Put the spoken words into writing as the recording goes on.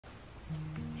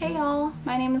Hey y'all,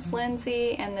 my name is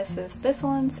Lindsay and this is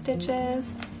Thistle and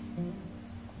Stitches.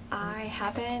 I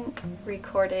haven't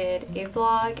recorded a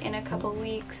vlog in a couple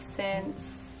weeks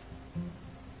since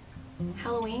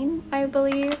Halloween, I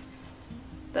believe.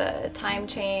 The time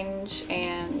change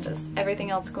and just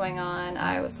everything else going on,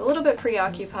 I was a little bit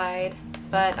preoccupied,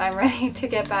 but I'm ready to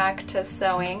get back to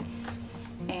sewing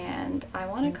and I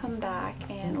want to come back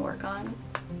and work on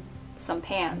some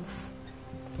pants.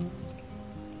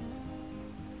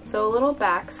 So a little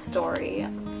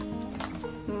backstory.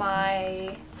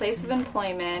 My place of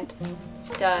employment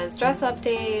does dress up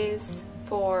days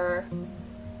for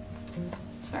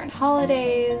certain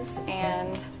holidays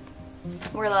and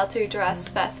we're allowed to dress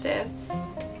festive.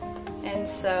 And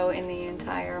so in the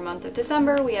entire month of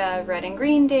December we have red and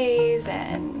green days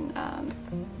and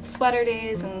sweater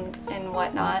days and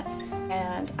whatnot.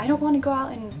 And I don't want to go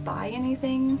out and buy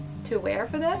anything to wear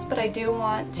for this, but I do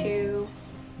want to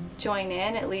join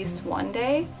in at least one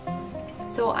day.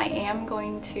 So I am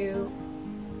going to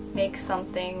make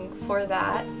something for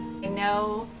that. I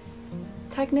know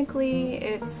technically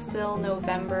it's still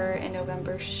November and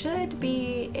November should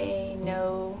be a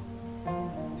no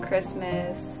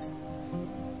Christmas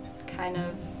kind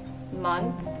of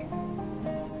month.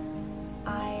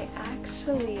 I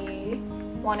actually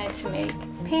wanted to make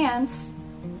pants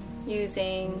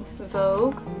using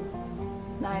Vogue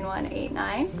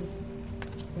 9189.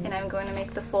 And I'm going to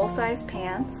make the full-size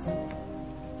pants.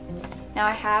 Now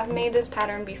I have made this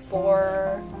pattern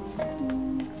before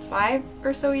 5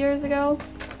 or so years ago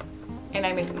and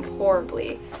I made them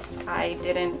horribly. I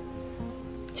didn't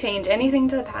change anything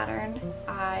to the pattern.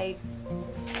 I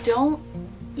don't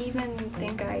even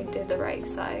think I did the right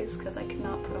size because I could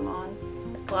not put them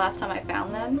on the last time I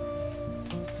found them.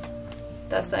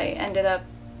 Thus I ended up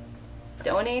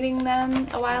donating them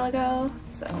a while ago.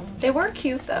 So they were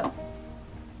cute though.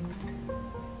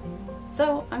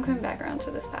 So I'm coming back around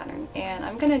to this pattern and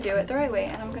I'm gonna do it the right way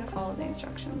and I'm gonna follow the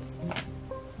instructions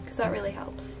because that really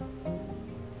helps.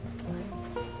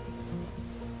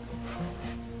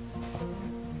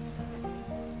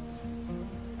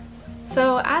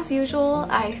 So as usual,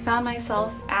 I found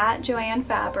myself at Joann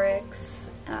Fabrics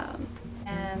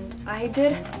and I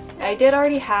did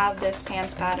already have this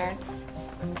pants pattern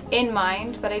in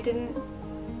mind, but I didn't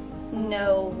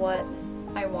know what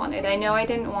I wanted. I know I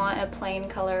didn't want a plain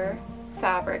color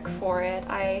fabric for it.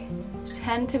 I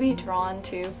tend to be drawn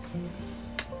to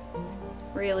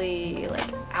really like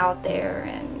out there,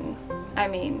 and I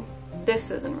mean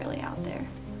this isn't really out there.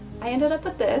 I ended up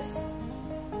with this,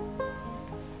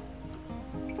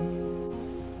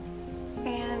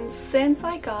 and since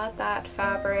I got that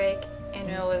fabric and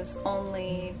it was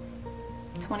only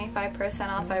 25%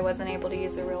 off, I wasn't able to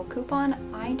use a real coupon.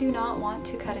 I do not want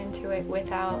to cut into it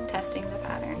without testing the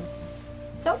pattern.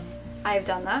 So I've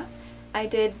done that. I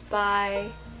did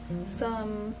buy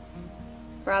some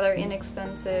rather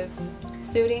inexpensive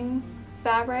suiting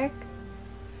fabric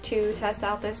to test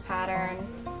out this pattern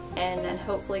and then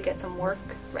hopefully get some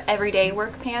everyday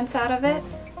work pants out of it.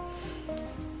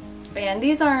 And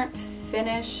these aren't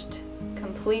finished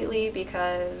completely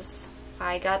because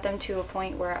I got them to a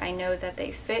point where I know that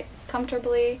they fit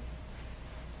comfortably,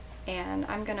 and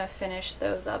I'm gonna finish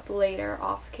those up later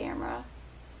off camera.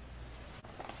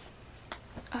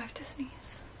 Oh, I have to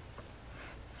sneeze.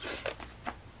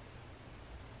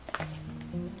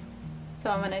 So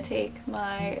I'm gonna take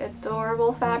my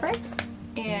adorable fabric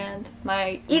and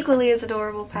my equally as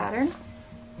adorable pattern,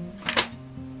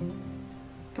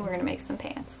 and we're gonna make some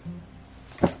pants.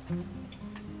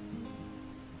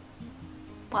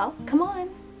 Well, come on!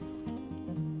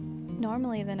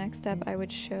 Normally the next step I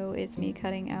would show is me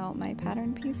cutting out my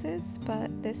pattern pieces,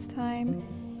 but this time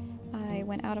I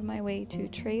went out of my way to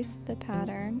trace the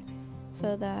pattern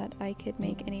so that I could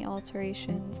make any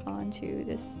alterations onto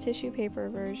this tissue paper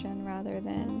version rather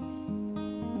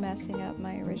than messing up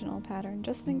my original pattern,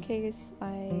 just in case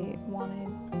I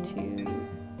wanted to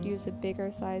use a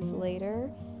bigger size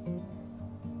later.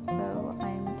 So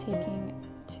I'm taking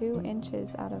 2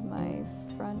 inches out of my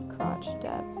front crotch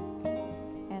depth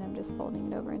and I'm just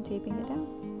folding it over and taping it down.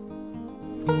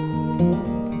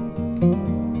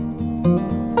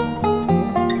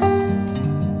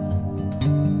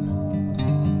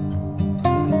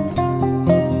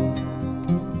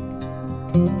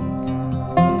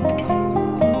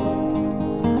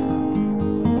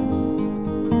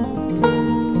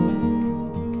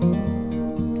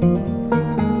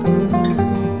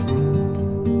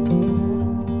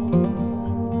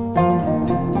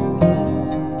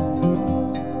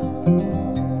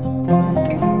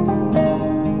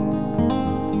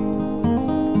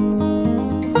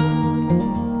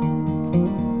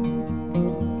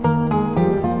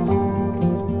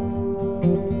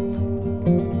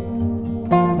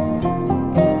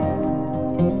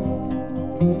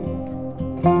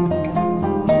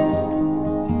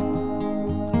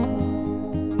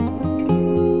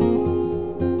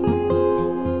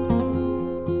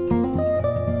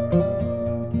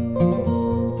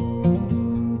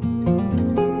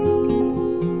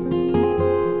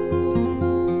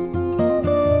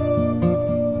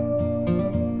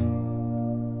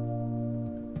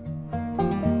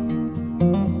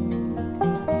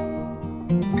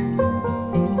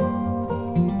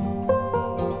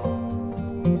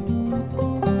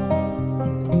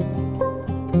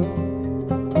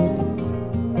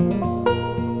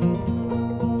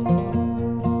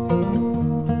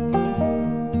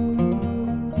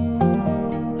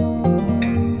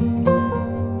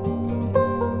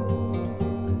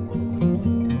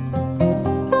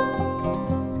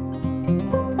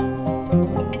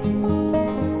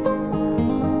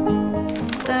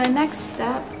 next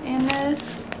step in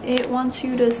this, it wants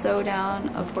you to sew down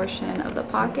a portion of the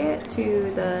pocket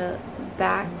to the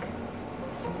back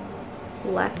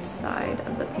left side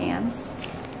of the pants.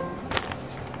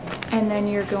 And then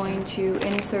you're going to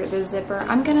insert the zipper.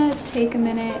 I'm gonna take a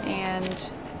minute and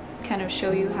kind of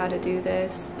show you how to do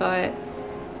this, but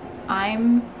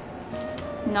I'm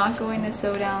not going to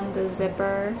sew down the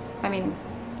zipper. I'm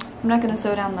not gonna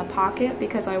sew down the pocket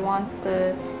because I want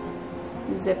the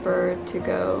zipper to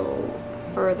go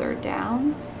further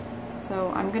down.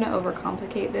 So I'm gonna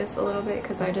overcomplicate this a little bit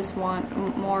because I just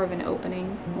want more of an opening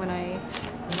when I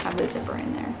have the zipper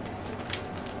in there.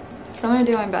 So I'm gonna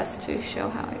do my best to show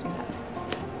how I do that.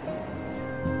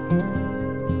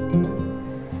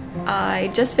 I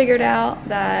just figured out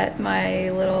that my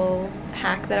little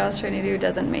hack that I was trying to do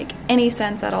doesn't make any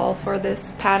sense at all for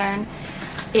this pattern.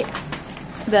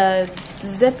 The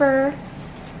zipper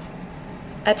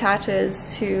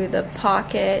attaches to the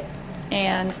pocket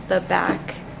and the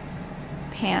back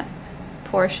pant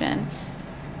portion.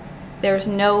 There's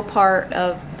no part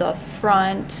of the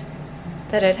front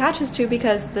that it attaches to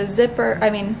because the zipper,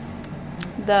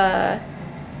 the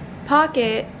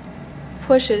pocket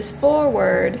pushes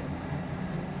forward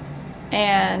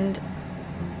and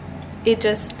it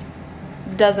just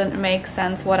doesn't make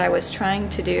sense what I was trying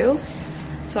to do.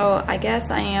 So I guess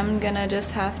I am gonna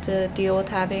just have to deal with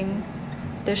having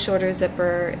the shorter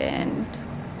zipper and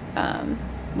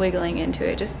wiggling into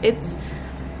it.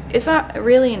 It's not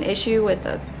really an issue with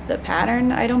the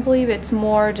pattern, I don't believe. It's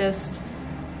more just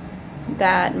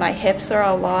that my hips are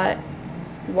a lot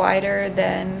wider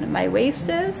than my waist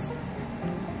is.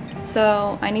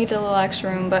 So I need a little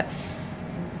extra room, but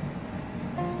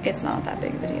it's not that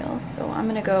big of a deal. So I'm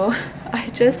gonna go, I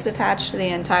just attached the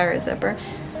entire zipper.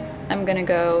 I'm gonna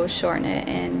go shorten it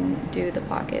and do the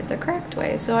pocket the correct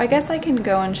way. So I guess I can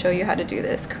go and show you how to do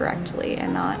this correctly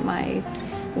and not my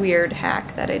weird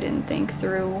hack that I didn't think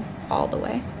through all the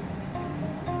way.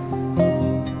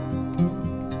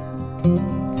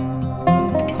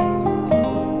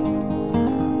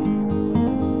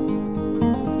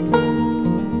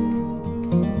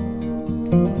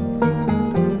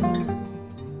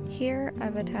 Here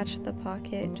I've attached the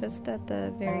pocket just at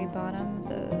the very bottom,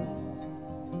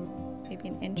 maybe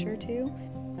an inch or two,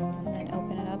 and then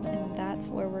open it up, and that's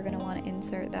where we're going to want to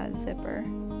insert that zipper.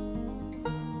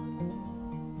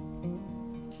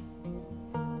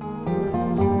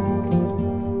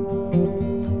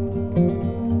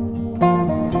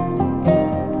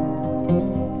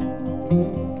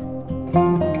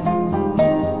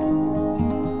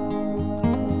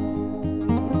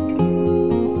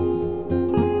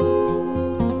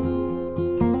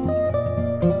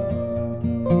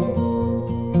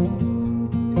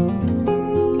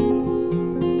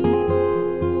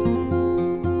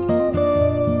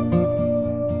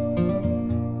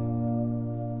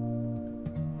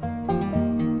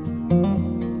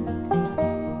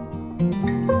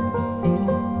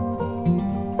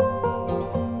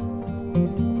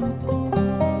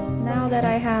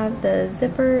 The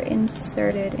zipper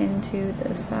inserted into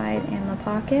the side and the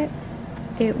pocket.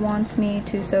 It wants me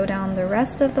to sew down the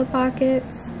rest of the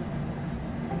pockets,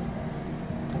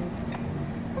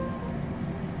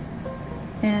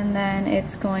 and then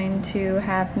it's going to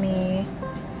have me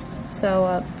sew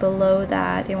up below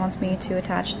that. It wants me to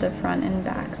attach the front and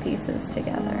back pieces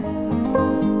together.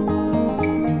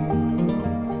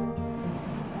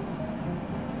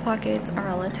 Pockets are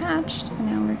all attached, and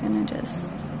now we're gonna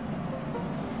just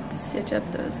stitch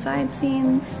up those side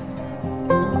seams.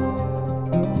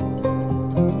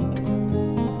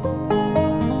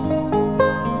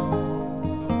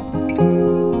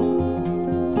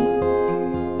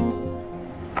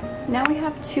 Now we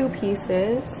have two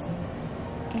pieces,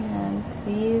 and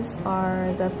these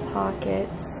are the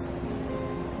pockets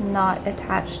not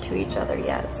attached to each other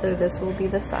yet. So this will be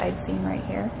the side seam right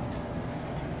here,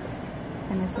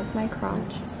 and this is my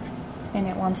crotch. And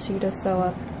it wants you to sew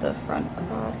up the front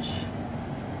crotch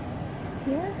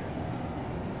here,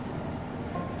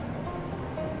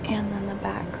 and then the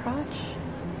back crotch,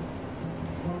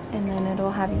 and then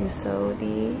it'll have you sew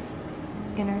the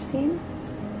inner seam.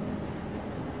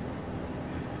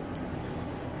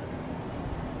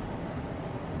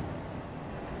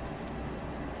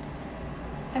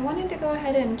 I wanted to go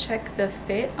ahead and check the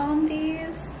fit on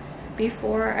these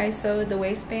before I sewed the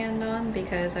waistband on,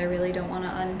 because I really don't want to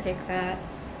unpick that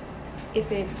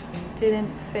if it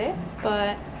didn't fit,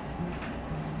 but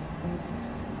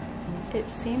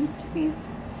it seems to be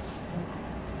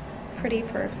pretty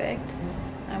perfect.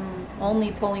 I'm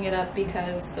only pulling it up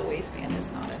because the waistband is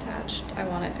not attached. I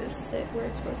want it to sit where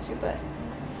it's supposed to, but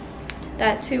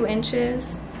that 2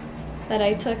 inches that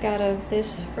I took out of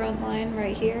this front line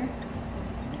right here.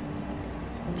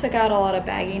 Took out a lot of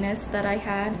bagginess that I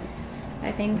had.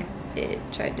 I think it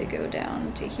tried to go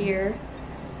down to here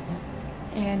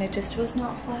and it just was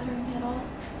not flattering at all.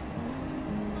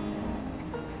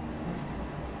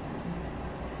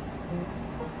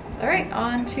 All right,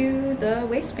 on to the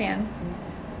waistband.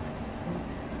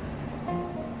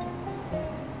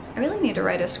 I really need to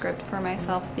write a script for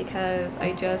myself because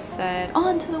I just said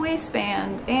on to the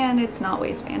waistband and it's not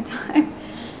waistband time.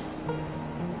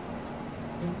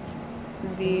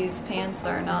 These pants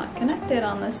are not connected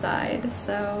on the side,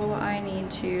 so I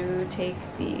need to take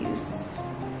these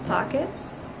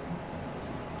pockets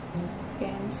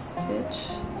and stitch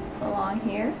along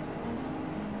here,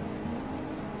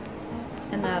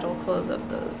 and that'll close up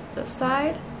the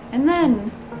side, and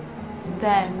then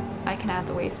I can add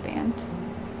the waistband.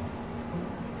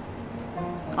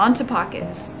 Onto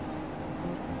pockets,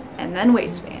 and then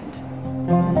waistband.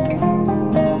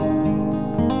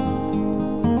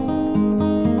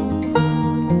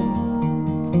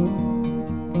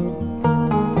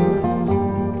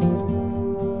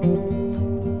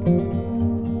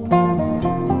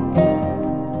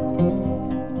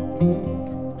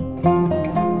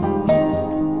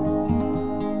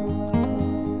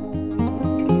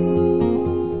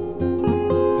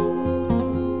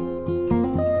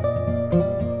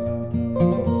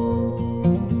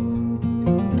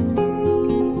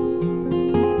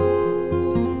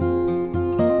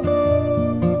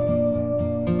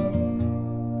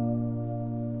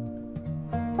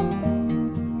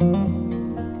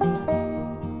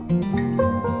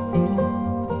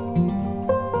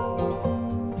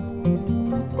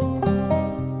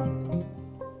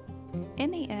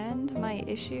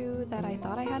 Issue that I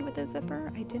thought I had with the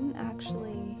zipper, I didn't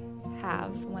actually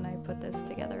have when I put this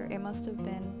together. It must have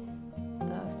been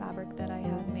the fabric that I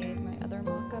had made my other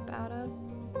mock-up out of,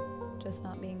 just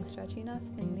not being stretchy enough,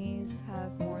 and these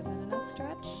have more than enough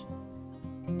stretch.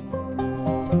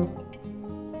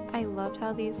 I loved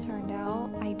how these turned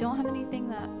out. I don't have anything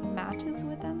that matches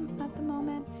with them at the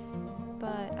moment,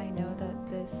 but I know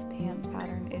that this pants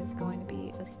pattern is going to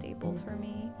be a staple for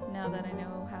me now that I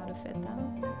know how to fit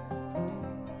them.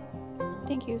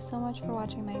 Thank you so much for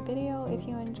watching my video. If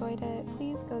you enjoyed it,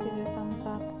 please go give it a thumbs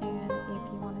up, and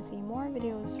if you want to see more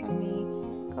videos from me,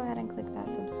 go ahead and click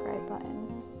that subscribe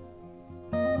button.